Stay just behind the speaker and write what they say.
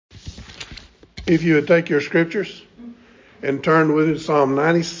If you would take your scriptures and turn with it to Psalm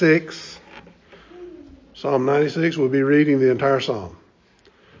 96. Psalm 96, we'll be reading the entire psalm.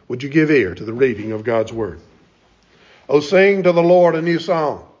 Would you give ear to the reading of God's word? Oh, sing to the Lord a new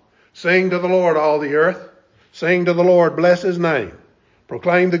song. Sing to the Lord, all the earth. Sing to the Lord, bless his name.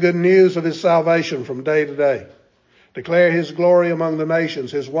 Proclaim the good news of his salvation from day to day. Declare his glory among the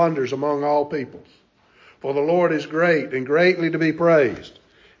nations, his wonders among all peoples. For the Lord is great and greatly to be praised.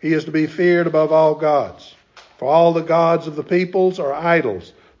 He is to be feared above all gods. For all the gods of the peoples are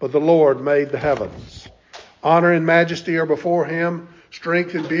idols, but the Lord made the heavens. Honor and majesty are before him.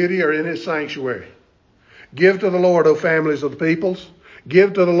 Strength and beauty are in his sanctuary. Give to the Lord, O families of the peoples.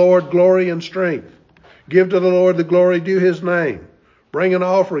 Give to the Lord glory and strength. Give to the Lord the glory due his name. Bring an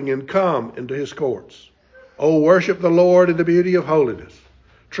offering and come into his courts. O worship the Lord in the beauty of holiness.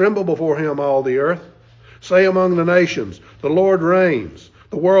 Tremble before him, all the earth. Say among the nations, the Lord reigns.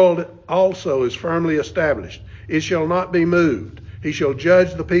 The world also is firmly established. It shall not be moved. He shall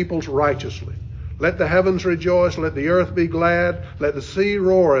judge the peoples righteously. Let the heavens rejoice. Let the earth be glad. Let the sea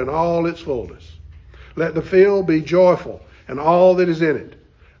roar in all its fullness. Let the field be joyful and all that is in it.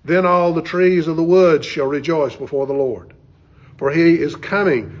 Then all the trees of the woods shall rejoice before the Lord. For he is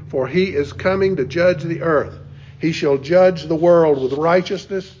coming to judge the earth. He shall judge the world with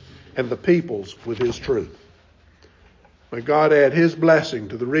righteousness and the peoples with his truth. May God add his blessing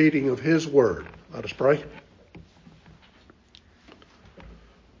to the reading of his word. Let us pray.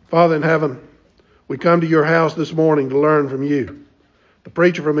 Father in heaven, we come to your house this morning to learn from you. The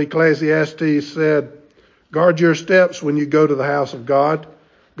preacher from Ecclesiastes said, guard your steps when you go to the house of God.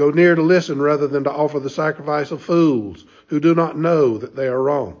 Go near to listen rather than to offer the sacrifice of fools who do not know that they are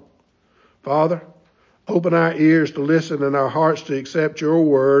wrong. Father, open our ears to listen and our hearts to accept your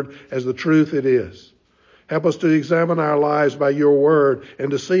word as the truth it is. Help us to examine our lives by your word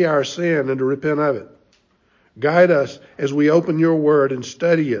and to see our sin and to repent of it. Guide us as we open your word and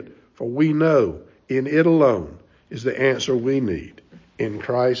study it, for we know in it alone is the answer we need. In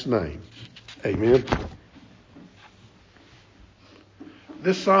Christ's name, amen.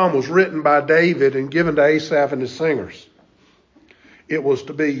 This psalm was written by David and given to Asaph and his singers. It was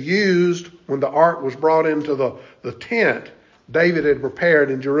to be used when the ark was brought into the tent David had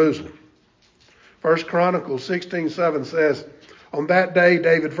prepared in Jerusalem. 1 Chronicles 16:7 says, on that day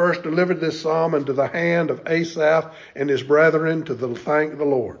David first delivered this psalm into the hand of Asaph and his brethren to thank the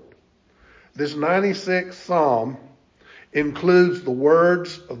Lord. This 96th psalm includes the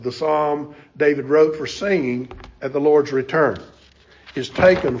words of the psalm David wrote for singing at the Lord's return. It's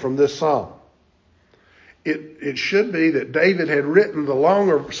taken from this psalm. It should be that David had written the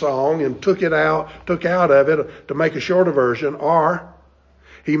longer song and took out of it to make a shorter version, or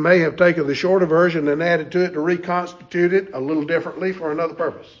he may have taken the shorter version and added to it to reconstitute it a little differently for another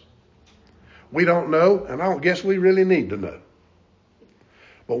purpose. We don't know, and I don't guess we really need to know.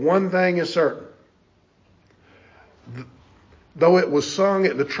 But one thing is certain. Though it was sung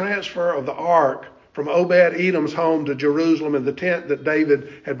at the transfer of the ark from Obed-Edom's home to Jerusalem in the tent that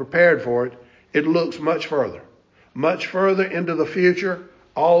David had prepared for it, it looks much further into the future,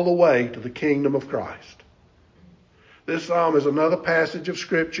 all the way to the kingdom of Christ. This psalm is another passage of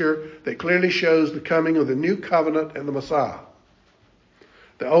Scripture that clearly shows the coming of the new covenant and the Messiah.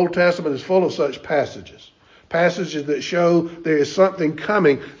 The Old Testament is full of such passages that show there is something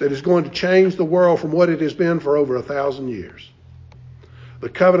coming that is going to change the world from what it has been for over 1,000 years. The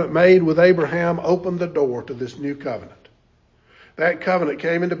covenant made with Abraham opened the door to this new covenant. That covenant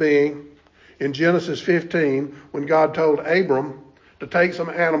came into being in Genesis 15 when God told Abram to take some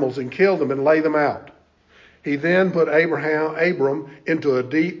animals and kill them and lay them out. He then put Abram into a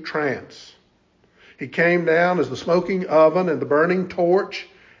deep trance. He came down as the smoking oven and the burning torch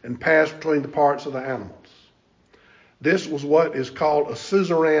and passed between the parts of the animals. This was what is called a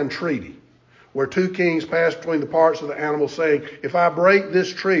suzerain treaty, where two kings passed between the parts of the animals saying, if I break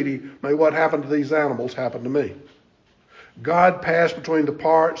this treaty, may what happened to these animals happen to me. God passed between the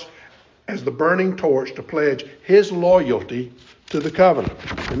parts as the burning torch to pledge his loyalty to the covenant.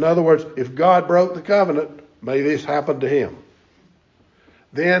 In other words, if God broke the covenant, may this happen to him.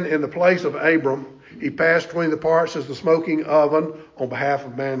 Then in the place of Abram, he passed between the parts as the smoking oven on behalf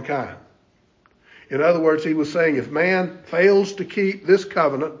of mankind. In other words, he was saying, if man fails to keep this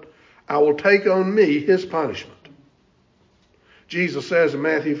covenant, I will take on me his punishment. Jesus says in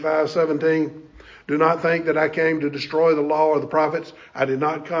Matthew 5:17, do not think that I came to destroy the law or the prophets. I did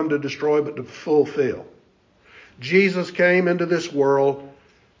not come to destroy, but to fulfill. Jesus came into this world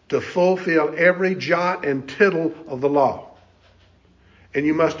to fulfill every jot and tittle of the law. And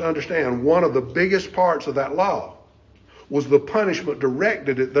you must understand, one of the biggest parts of that law was the punishment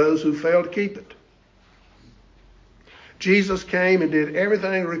directed at those who failed to keep it. Jesus came and did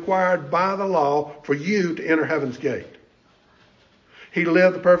everything required by the law for you to enter heaven's gate. He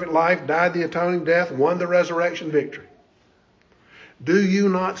lived the perfect life, died the atoning death, won the resurrection victory. Do you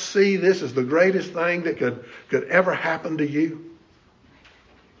not see this as the greatest thing that could ever happen to you?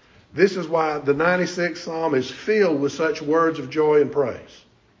 This is why the 96th Psalm is filled with such words of joy and praise.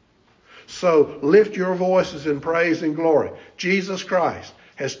 So lift your voices in praise and glory. Jesus Christ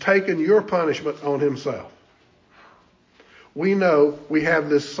has taken your punishment on himself. We know we have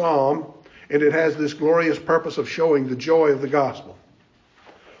this psalm, and it has this glorious purpose of showing the joy of the gospel.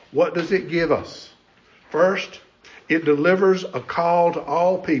 What does it give us? First, it delivers a call to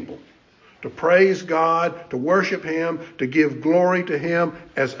all people to praise God, to worship him, to give glory to him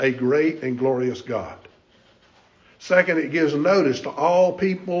as a great and glorious God. Second, it gives notice to all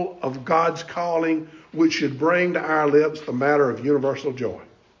people of God's calling, which should bring to our lips the matter of universal joy.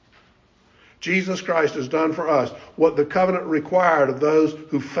 Jesus Christ has done for us what the covenant required of those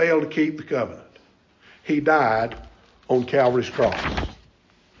who failed to keep the covenant. He died on Calvary's cross.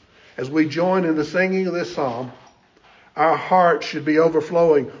 As we join in the singing of this psalm, our hearts should be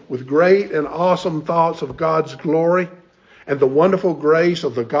overflowing with great and awesome thoughts of God's glory and the wonderful grace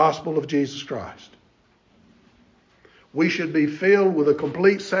of the gospel of Jesus Christ. We should be filled with a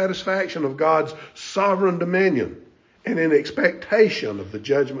complete satisfaction of God's sovereign dominion and in expectation of the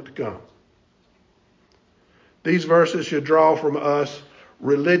judgment to come. These verses should draw from us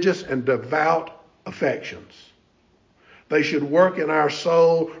religious and devout affections. They should work in our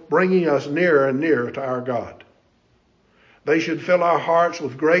soul, bringing us nearer and nearer to our God. They should fill our hearts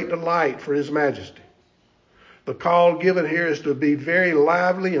with great delight for his majesty. The call given here is to be very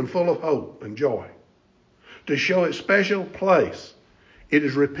lively and full of hope and joy. To show its special place, it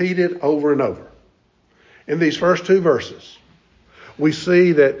is repeated over and over. In these first two verses, we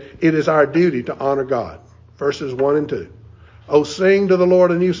see that it is our duty to honor God. Verses 1 and 2. Oh, sing to the Lord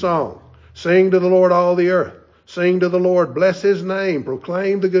a new song. Sing to the Lord all the earth. Sing to the Lord, bless his name.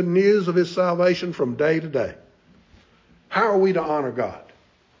 Proclaim the good news of his salvation from day to day. How are we to honor God?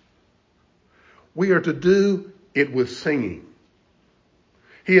 We are to do it with singing.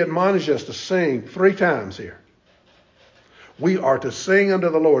 He admonished us to sing 3 times here. We are to sing unto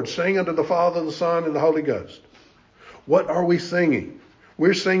the Lord, sing unto the Father, the Son, and the Holy Ghost. What are we singing?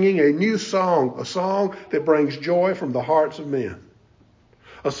 We're singing a new song, a song that brings joy from the hearts of men.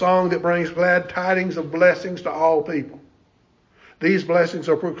 A song that brings glad tidings of blessings to all people. These blessings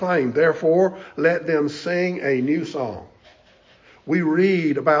are proclaimed. Therefore, let them sing a new song. We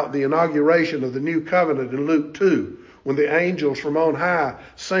read about the inauguration of the new covenant in Luke 2, when the angels from on high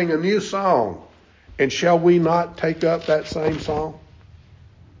sang a new song. And shall we not take up that same song?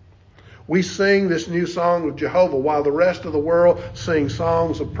 We sing this new song of Jehovah while the rest of the world sings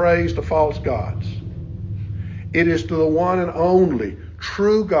songs of praise to false gods. It is to the one and only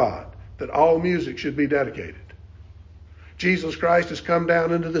true God that all music should be dedicated. Jesus Christ has come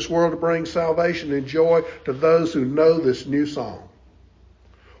down into this world to bring salvation and joy to those who know this new song.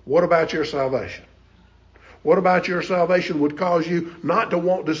 What about your salvation? What about your salvation would cause you not to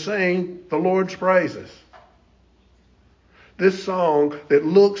want to sing the Lord's praises? This song that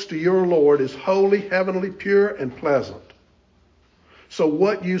looks to your Lord is holy, heavenly, pure, and pleasant. So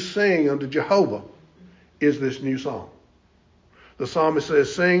what you sing unto Jehovah is this new song. The psalmist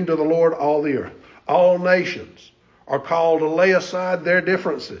says, sing to the Lord all the earth. All nations are called to lay aside their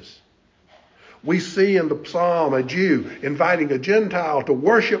differences. We see in the psalm a Jew inviting a Gentile to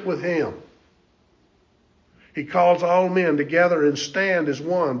worship with him. He calls all men together and stand as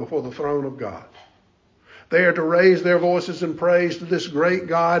one before the throne of God. They are to raise their voices in praise to this great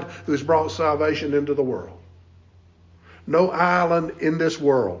God who has brought salvation into the world. No island in this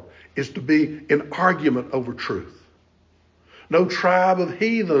world is to be in argument over truth. No tribe of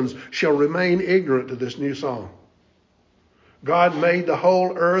heathens shall remain ignorant to this new song. God made the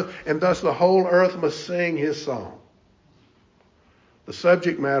whole earth, and thus the whole earth must sing his song. The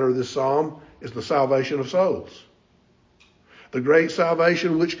subject matter of this psalm is the salvation of souls. The great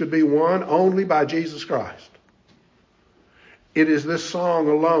salvation which could be won only by Jesus Christ. It is this song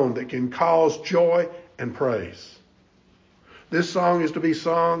alone that can cause joy and praise. This song is to be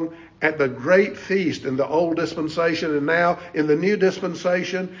sung at the great feast in the old dispensation, and now in the new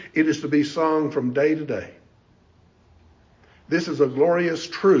dispensation, it is to be sung from day to day. This is a glorious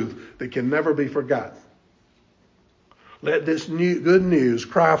truth that can never be forgotten. Let this good news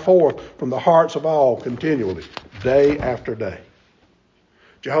cry forth from the hearts of all continually, day after day.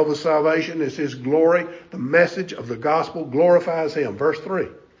 Jehovah's salvation is his glory. The message of the gospel glorifies him. Verse 3.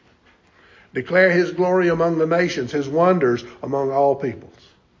 Declare his glory among the nations, his wonders among all peoples.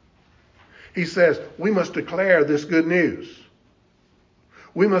 He says, we must declare this good news.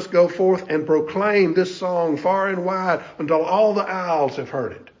 We must go forth and proclaim this song far and wide until all the isles have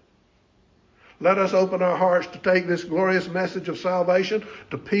heard it. Let us open our hearts to take this glorious message of salvation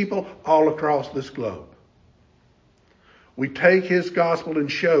to people all across this globe. We take his gospel and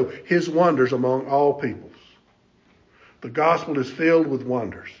show his wonders among all peoples. The gospel is filled with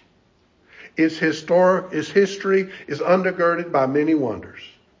wonders. Its history is undergirded by many wonders.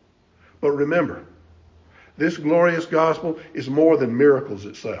 But remember, this glorious gospel is more than miracles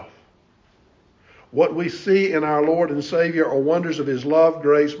itself. What we see in our Lord and Savior are wonders of his love,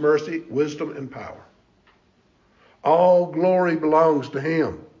 grace, mercy, wisdom, and power. All glory belongs to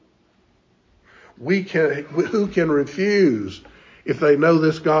him. Who can refuse, if they know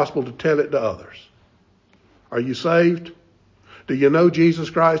this gospel, to tell it to others? Are you saved? Do you know Jesus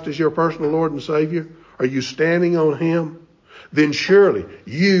Christ as your personal Lord and Savior? Are you standing on him? Then surely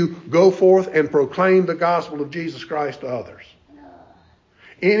you go forth and proclaim the gospel of Jesus Christ to others.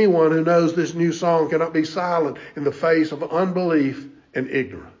 Anyone who knows this new song cannot be silent in the face of unbelief and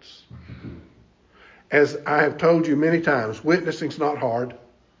ignorance. As I have told you many times, witnessing is not hard.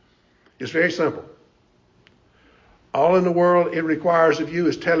 It's very simple. All in the world it requires of you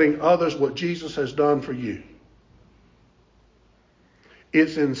is telling others what Jesus has done for you.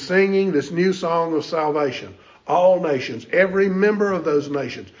 It's in singing this new song of salvation. All nations, every member of those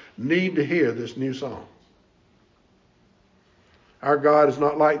nations need to hear this new song. Our God is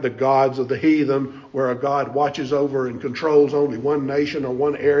not like the gods of the heathen, where a God watches over and controls only one nation or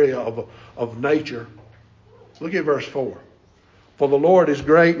one area of nature. Look at verse 4. For the Lord is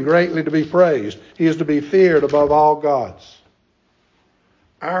great and greatly to be praised. He is to be feared above all gods.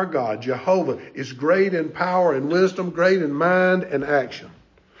 Our God, Jehovah, is great in power and wisdom, great in mind and action.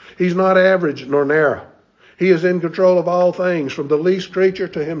 He's not average nor narrow. He is in control of all things, from the least creature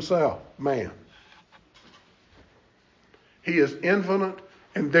to himself, man. He is infinite,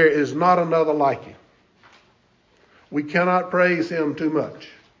 and there is not another like him. We cannot praise him too much.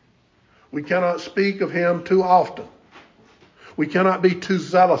 We cannot speak of him too often. We cannot be too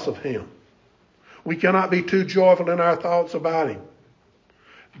zealous of him. We cannot be too joyful in our thoughts about him.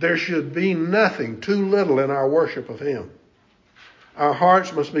 There should be nothing too little in our worship of him. Our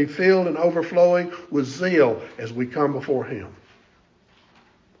hearts must be filled and overflowing with zeal as we come before him.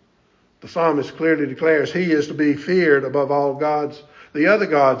 The psalmist clearly declares he is to be feared above all gods. The other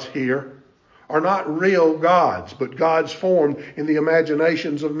gods here are not real gods, but gods formed in the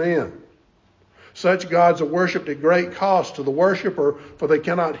imaginations of men. Such gods are worshipped at great cost to the worshiper, for they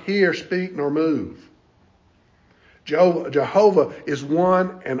cannot hear, speak, nor move. Jehovah is the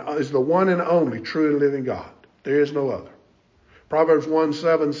one and only true and living God. There is no other. Proverbs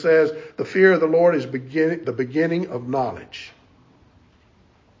 1:7 says, the fear of the Lord is the beginning of knowledge.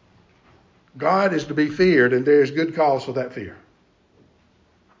 God is to be feared, and there is good cause for that fear.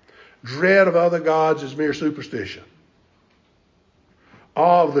 Dread of other gods is mere superstition.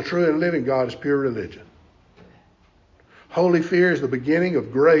 Awe of the true and living God is pure religion. Holy fear is the beginning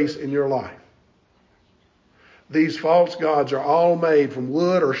of grace in your life. These false gods are all made from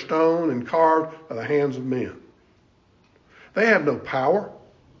wood or stone and carved by the hands of men. They have no power.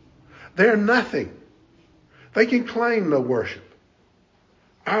 They're nothing. They can claim no worship.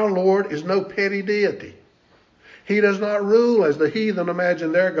 Our Lord is no petty deity. He does not rule as the heathen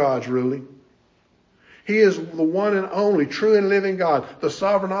imagine their gods ruling. He is the one and only true and living God, the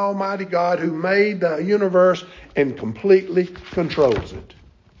sovereign almighty God who made the universe and completely controls it.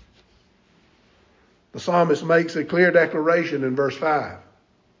 The psalmist makes a clear declaration in verse 5.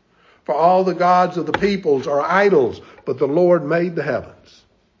 For all the gods of the peoples are idols, but the Lord made the heavens.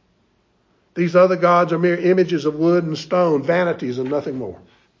 These other gods are mere images of wood and stone, vanities and nothing more.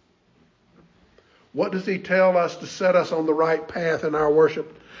 What does he tell us to set us on the right path in our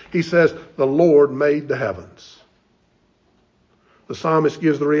worship? He says, the Lord made the heavens. The psalmist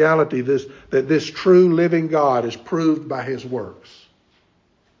gives the reality that this true living God is proved by his works.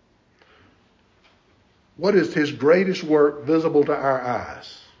 What is his greatest work visible to our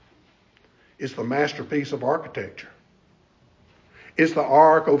eyes? It's the masterpiece of architecture. It's the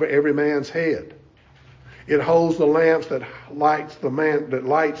ark over every man's head. It holds the lamps that lights the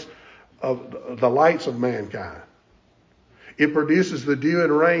lights of mankind. It produces the dew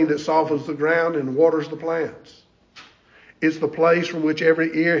and rain that softens the ground and waters the plants. It's the place from which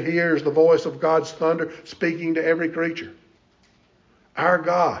every ear hears the voice of God's thunder speaking to every creature. Our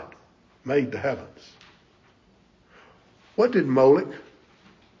God made the heavens. What did Moloch,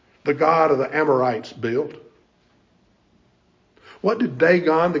 the god of the Amorites, build? What did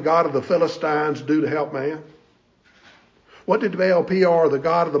Dagon, the god of the Philistines, do to help man? What did Baal Peor, the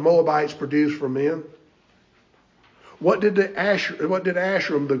god of the Moabites, produce for men? What did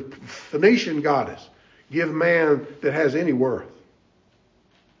Ashram, the Phoenician goddess, give man that has any worth?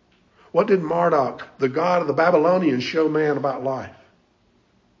 What did Marduk, the god of the Babylonians, show man about life?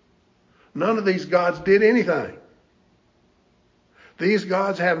 None of these gods did anything. These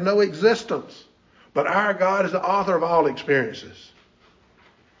gods have no existence, but our God is the author of all experiences.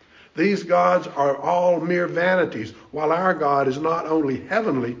 These gods are all mere vanities, while our God is not only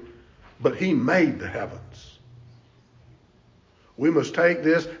heavenly, but he made the heavens. We must take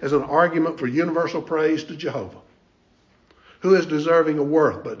this as an argument for universal praise to Jehovah. Who is deserving of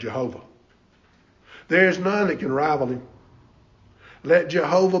worth but Jehovah? There is none that can rival him. Let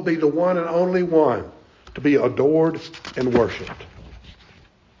Jehovah be the one and only one to be adored and worshipped.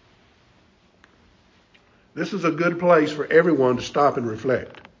 This is a good place for everyone to stop and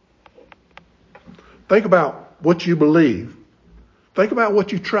reflect. Think about what you believe. Think about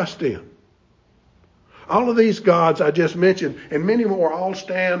what you trust in. All of these gods I just mentioned, and many more, all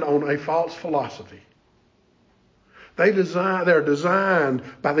stand on a false philosophy. They're designed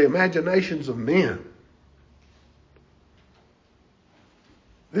by the imaginations of men.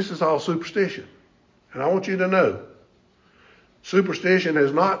 This is all superstition. And I want you to know, superstition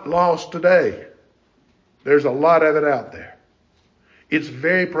has not lost today. There's a lot of it out there. It's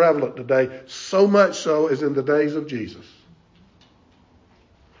very prevalent today, so much so as in the days of Jesus.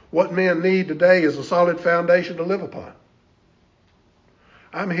 What men need today is a solid foundation to live upon.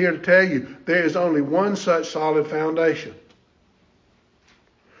 I'm here to tell you there is only one such solid foundation.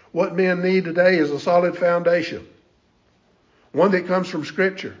 What men need today is a solid foundation. One that comes from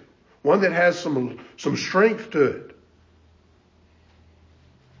Scripture. One that has some strength to it.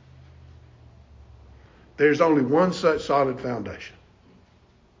 There's only one such solid foundation.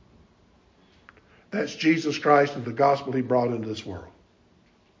 That's Jesus Christ and the gospel he brought into this world.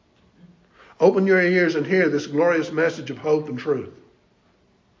 Open your ears and hear this glorious message of hope and truth.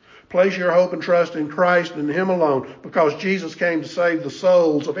 Place your hope and trust in Christ and him alone, because Jesus came to save the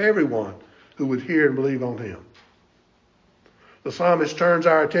souls of everyone who would hear and believe on him. The psalmist turns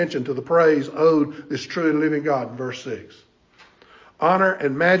our attention to the praise owed this true and living God in verse 6. Honor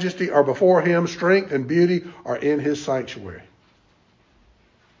and majesty are before him, strength and beauty are in his sanctuary.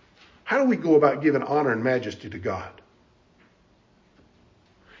 How do we go about giving honor and majesty to God?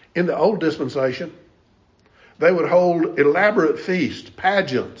 In the old dispensation, they would hold elaborate feasts,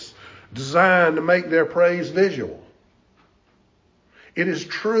 pageants, designed to make their praise visual. It is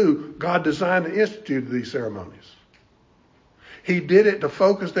true, God designed and instituted these ceremonies. He did it to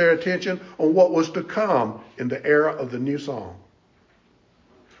focus their attention on what was to come in the era of the new song.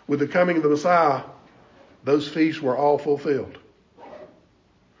 With the coming of the Messiah, those feasts were all fulfilled.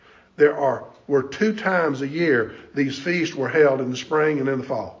 There were 2 times a year these feasts were held, in the spring and in the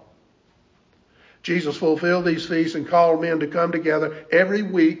fall. Jesus fulfilled these feasts and called men to come together every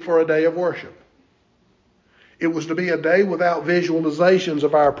week for a day of worship. It was to be a day without visualizations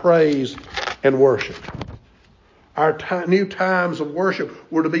of our praise and worship. Our new times of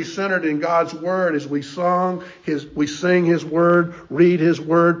worship were to be centered in God's Word as we sing His Word, read His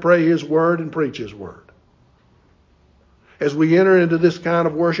Word, pray His Word, and preach His Word. As we enter into this kind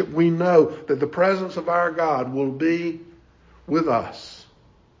of worship, we know that the presence of our God will be with us.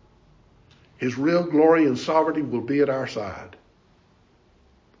 His real glory and sovereignty will be at our side.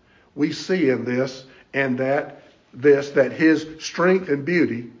 We see in this and that His strength and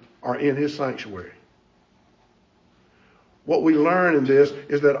beauty are in His sanctuary. What we learn in this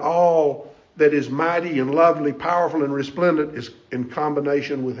is that all that is mighty and lovely, powerful and resplendent is in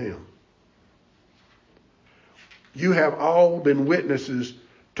combination with Him. You have all been witnesses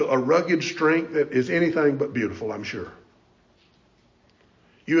to a rugged strength that is anything but beautiful, I'm sure.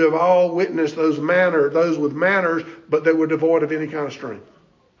 You have all witnessed those with manners, but they were devoid of any kind of strength.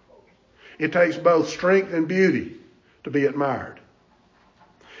 It takes both strength and beauty to be admired.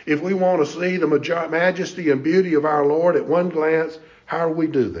 If we want to see the majesty and beauty of our Lord at one glance, how do we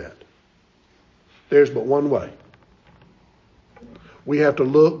do that? There's but one way. We have to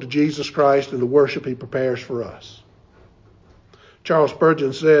look to Jesus Christ and the worship He prepares for us. Charles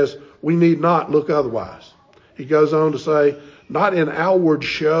Spurgeon says, we need not look otherwise. He goes on to say, not in outward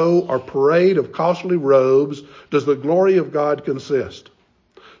show or parade of costly robes does the glory of God consist.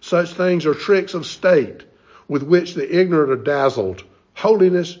 Such things are tricks of state with which the ignorant are dazzled.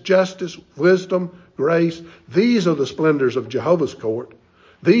 Holiness, justice, wisdom, grace, these are the splendors of Jehovah's court.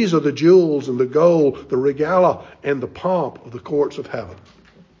 These are the jewels and the gold, the regala and the pomp of the courts of heaven.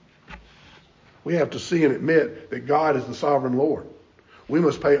 We have to see and admit that God is the sovereign Lord. We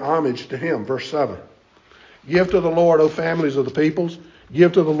must pay homage to him. Verse 7. Give to the Lord, O families of the peoples.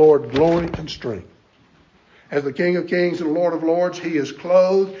 Give to the Lord glory and strength. As the King of Kings and Lord of Lords, he is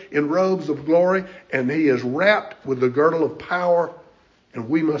clothed in robes of glory, and he is wrapped with the girdle of power, and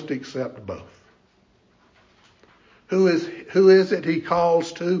we must accept both. Who is it he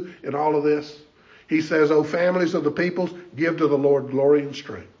calls to in all of this? He says, O families of the peoples, give to the Lord glory and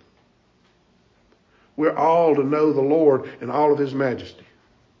strength. We're all to know the Lord in all of his majesty.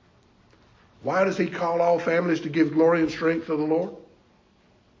 Why does he call all families to give glory and strength to the Lord?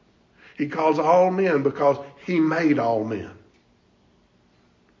 He calls all men because he made all men.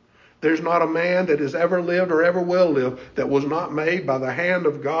 There's not a man that has ever lived or ever will live that was not made by the hand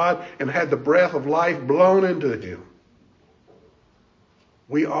of God and had the breath of life blown into him.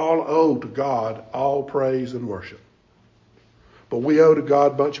 We all owe to God all praise and worship. But we owe to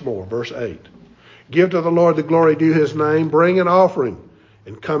God much more. Verse 8. Give to the Lord the glory due his name. Bring an offering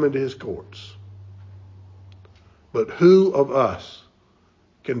and come into his courts. But who of us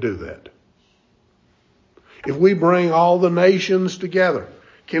can do that? If we bring all the nations together,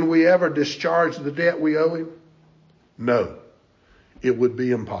 can we ever discharge the debt we owe him? No, it would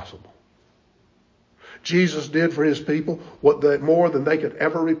be impossible. Jesus did for his people more than they could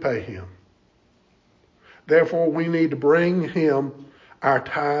ever repay him. Therefore, we need to bring him our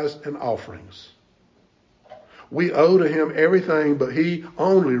tithes and offerings. We owe to him everything, but he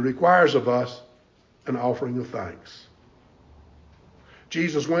only requires of us an offering of thanks.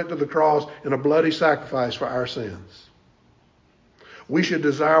 Jesus went to the cross in a bloody sacrifice for our sins. We should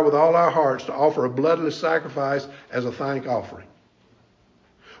desire with all our hearts to offer a bloodless sacrifice as a thank offering.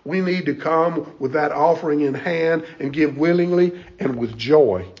 We need to come with that offering in hand and give willingly and with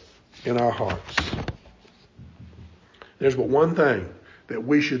joy in our hearts. There's but one thing that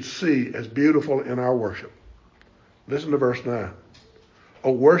we should see as beautiful in our worship. Listen to verse 9.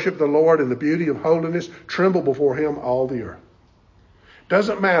 O worship the Lord in the beauty of holiness. Tremble before him, all the earth.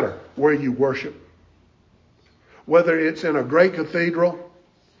 Doesn't matter where you worship. Whether it's in a great cathedral,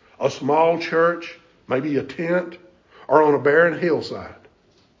 a small church, maybe a tent, or on a barren hillside.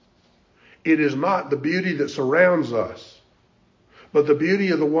 It is not the beauty that surrounds us, but the beauty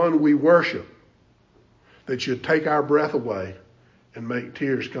of the one we worship that should take our breath away and make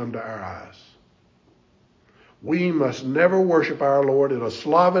tears come to our eyes. We must never worship our Lord in a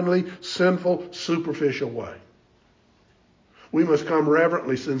slovenly, sinful, superficial way. We must come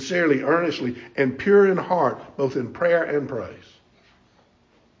reverently, sincerely, earnestly, and pure in heart, both in prayer and praise.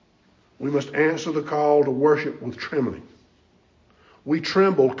 We must answer the call to worship with trembling. We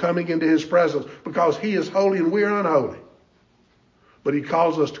tremble coming into his presence because he is holy and we are unholy. But he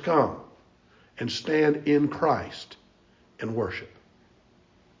calls us to come and stand in Christ and worship.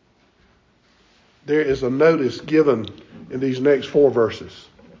 There is a notice given in these next 4 verses.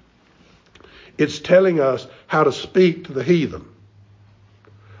 It's telling us how to speak to the heathen.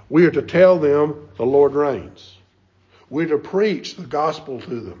 We are to tell them the Lord reigns. We're to preach the gospel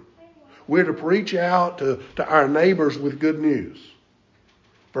to them. We're to reach out to our neighbors with good news.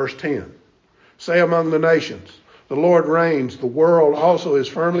 Verse 10, say among the nations, the Lord reigns, the world also is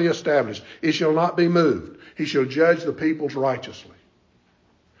firmly established. It shall not be moved. He shall judge the peoples righteously.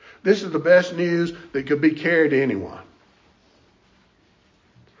 This is the best news that could be carried to anyone.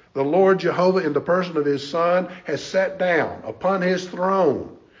 The Lord Jehovah, in the person of his Son, has sat down upon his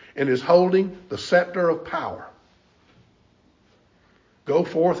throne and is holding the scepter of power. Go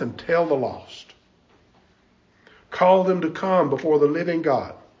forth and tell the lost. Call them to come before the living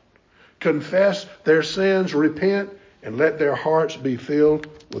God. Confess their sins, repent, and let their hearts be filled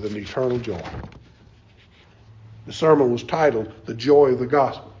with an eternal joy. The sermon was titled, The Joy of the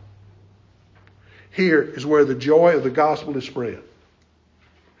Gospel. Here is where the joy of the gospel is spread.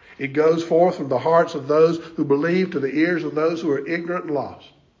 It goes forth from the hearts of those who believe to the ears of those who are ignorant and lost.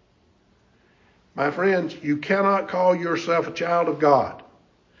 My friends, you cannot call yourself a child of God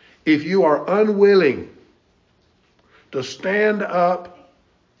if you are unwilling to stand up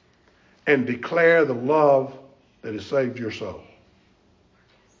and declare the love that has saved your soul.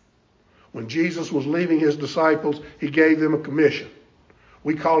 When Jesus was leaving his disciples, he gave them a commission.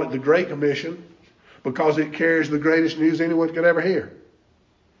 We call it the Great Commission because it carries the greatest news anyone could ever hear.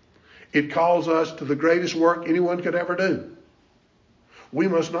 It calls us to the greatest work anyone could ever do. We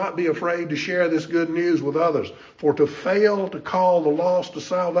must not be afraid to share this good news with others, for to fail to call the lost to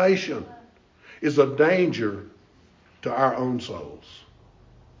salvation is a danger to our own souls.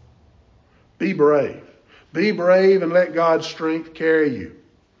 Be brave. Be brave and let God's strength carry you.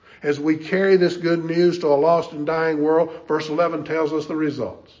 As we carry this good news to a lost and dying world, verse 11 tells us the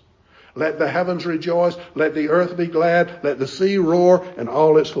results. Let the heavens rejoice. Let the earth be glad. Let the sea roar and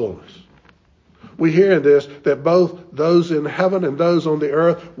all its fullness. We hear in this that both those in heaven and those on the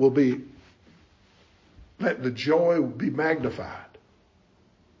earth will be, let the joy be magnified.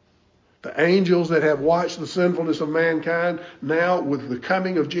 The angels that have watched the sinfulness of mankind, now with the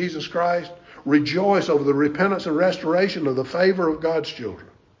coming of Jesus Christ, rejoice over the repentance and restoration of the favor of God's children.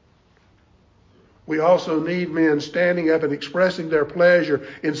 We also need men standing up and expressing their pleasure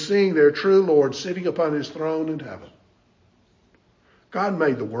in seeing their true Lord sitting upon his throne in heaven. God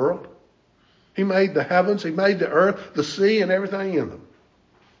made the world. He made the heavens. He made the earth, the sea, and everything in them.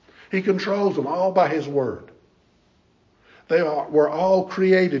 He controls them all by his word. They were all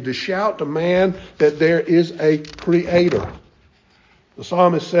created to shout to man that there is a creator. The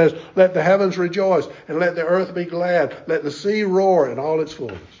psalmist says, let the heavens rejoice and let the earth be glad. Let the sea roar in all its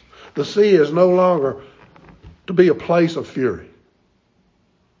fullness. The sea is no longer to be a place of fury.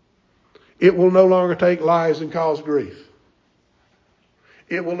 It will no longer take lies and cause grief.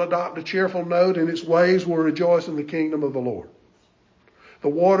 It will adopt a cheerful note, and its waves will rejoice in the kingdom of the Lord. The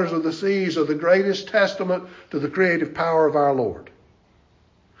waters of the seas are the greatest testament to the creative power of our Lord.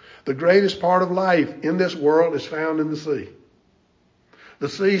 The greatest part of life in this world is found in the sea. The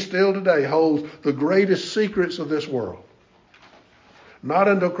sea still today holds the greatest secrets of this world. Not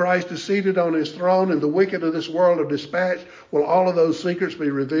until Christ is seated on his throne and the wicked of this world are dispatched will all of those secrets be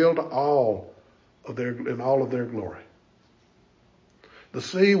revealed to all of their glory. The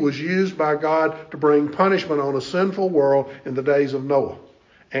sea was used by God to bring punishment on a sinful world in the days of Noah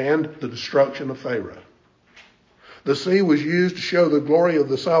and the destruction of Pharaoh. The sea was used to show the glory of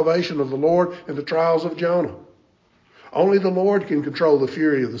the salvation of the Lord in the trials of Jonah. Only the Lord can control the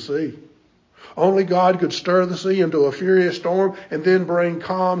fury of the sea. Only God could stir the sea into a furious storm and then bring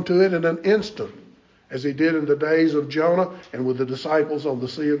calm to it in an instant, as he did in the days of Jonah and with the disciples on the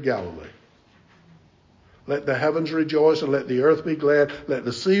Sea of Galilee. Let the heavens rejoice and let the earth be glad. Let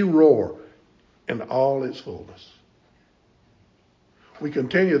the sea roar in all its fullness. We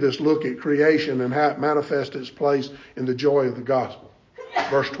continue this look at creation and how it manifests its place in the joy of the gospel.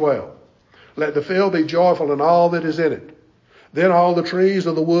 Verse 12. Let the field be joyful and all that is in it. Then all the trees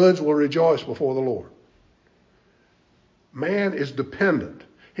of the woods will rejoice before the Lord. Man is dependent.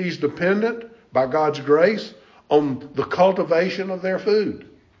 He's dependent by God's grace on the cultivation of their food.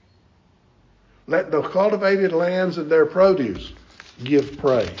 Let the cultivated lands and their produce give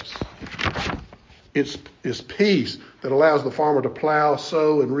praise. It's peace that allows the farmer to plow,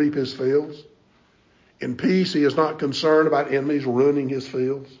 sow, and reap his fields. In peace, he is not concerned about enemies ruining his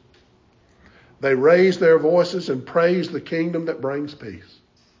fields. They raise their voices and praise the kingdom that brings peace.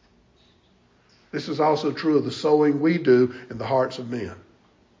 This is also true of the sowing we do in the hearts of men.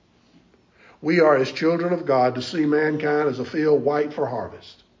 We are, as children of God, to see mankind as a field white for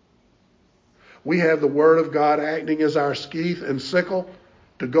harvest. We have the word of God acting as our scythe and sickle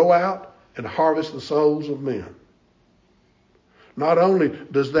to go out and harvest the souls of men. Not only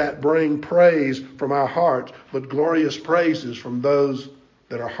does that bring praise from our hearts, but glorious praises from those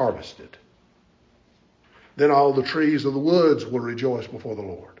that are harvested. Then all the trees of the woods will rejoice before the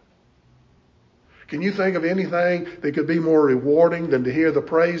Lord. Can you think of anything that could be more rewarding than to hear the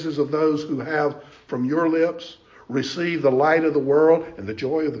praises of those who have from your lips received the light of the world and the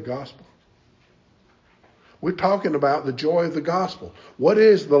joy of the gospel? We're talking about the joy of the gospel. What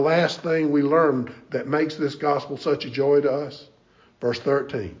is the last thing we learned that makes this gospel such a joy to us? Verse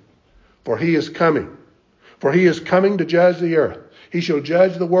 13. For he is coming. For he is coming to judge the earth. He shall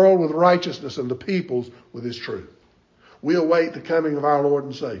judge the world with righteousness and the peoples with his truth. We await the coming of our Lord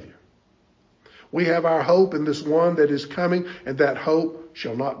and Savior. We have our hope in this one that is coming, and that hope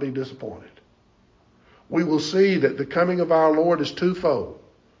shall not be disappointed. We will see that the coming of our Lord is twofold.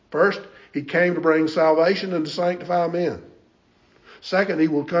 First, he came to bring salvation and to sanctify men. Second, he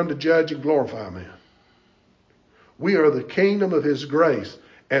will come to judge and glorify men. We are the kingdom of his grace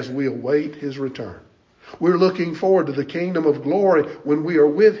as we await his return. We're looking forward to the kingdom of glory when we are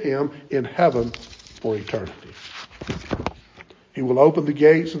with him in heaven for eternity. He will open the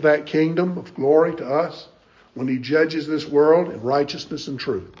gates of that kingdom of glory to us when he judges this world in righteousness and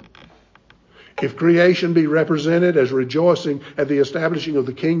truth. If creation be represented as rejoicing at the establishing of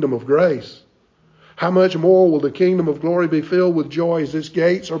the kingdom of grace, how much more will the kingdom of glory be filled with joy as its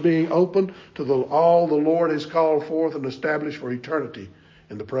gates are being opened to all the Lord has called forth and established for eternity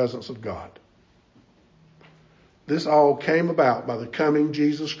in the presence of God. This all came about by the coming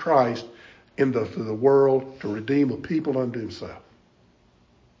Jesus Christ into the world to redeem a people unto himself.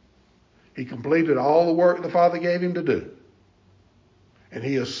 He completed all the work the Father gave him to do. And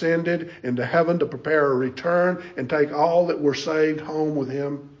he ascended into heaven to prepare a return and take all that were saved home with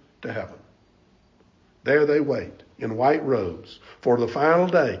him to heaven. There they wait in white robes for the final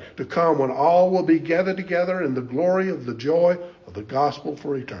day to come when all will be gathered together in the glory of the joy of the gospel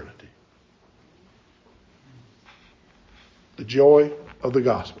for eternity. The joy of the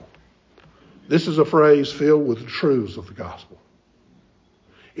gospel. This is a phrase filled with the truths of the gospel.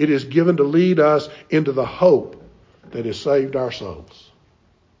 It is given to lead us into the hope that has saved our souls.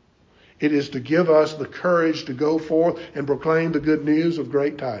 It is to give us the courage to go forth and proclaim the good news of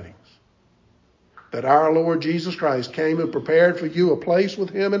great tidings. That our Lord Jesus Christ came and prepared for you a place with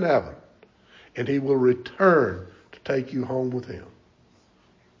him in heaven, and he will return to take you home with him.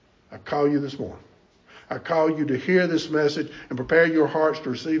 I call you this morning. I call you to hear this message and prepare your hearts to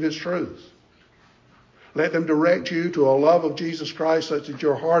receive his truths. Let them direct you to a love of Jesus Christ such that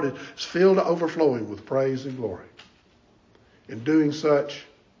your heart is filled to overflowing with praise and glory. In doing such,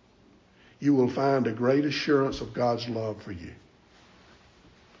 you will find a great assurance of God's love for you.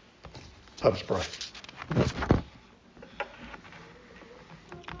 Let us pray.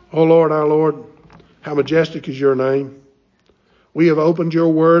 Oh Lord, our Lord, how majestic is your name. We have opened your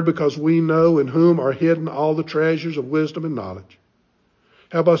word because we know in whom are hidden all the treasures of wisdom and knowledge.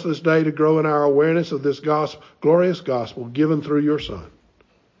 Help us this day to grow in our awareness of this gospel, glorious gospel given through your Son.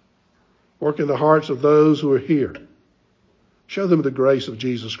 Work in the hearts of those who are here. Show them the grace of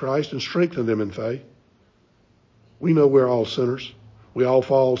Jesus Christ and strengthen them in faith. We know we're all sinners. We all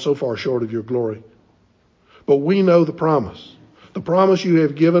fall so far short of your glory. But we know the promise you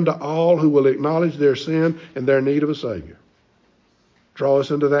have given to all who will acknowledge their sin and their need of a Savior. Draw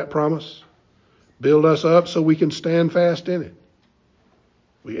us into that promise. Build us up so we can stand fast in it.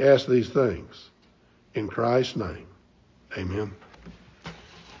 We ask these things in Christ's name. Amen.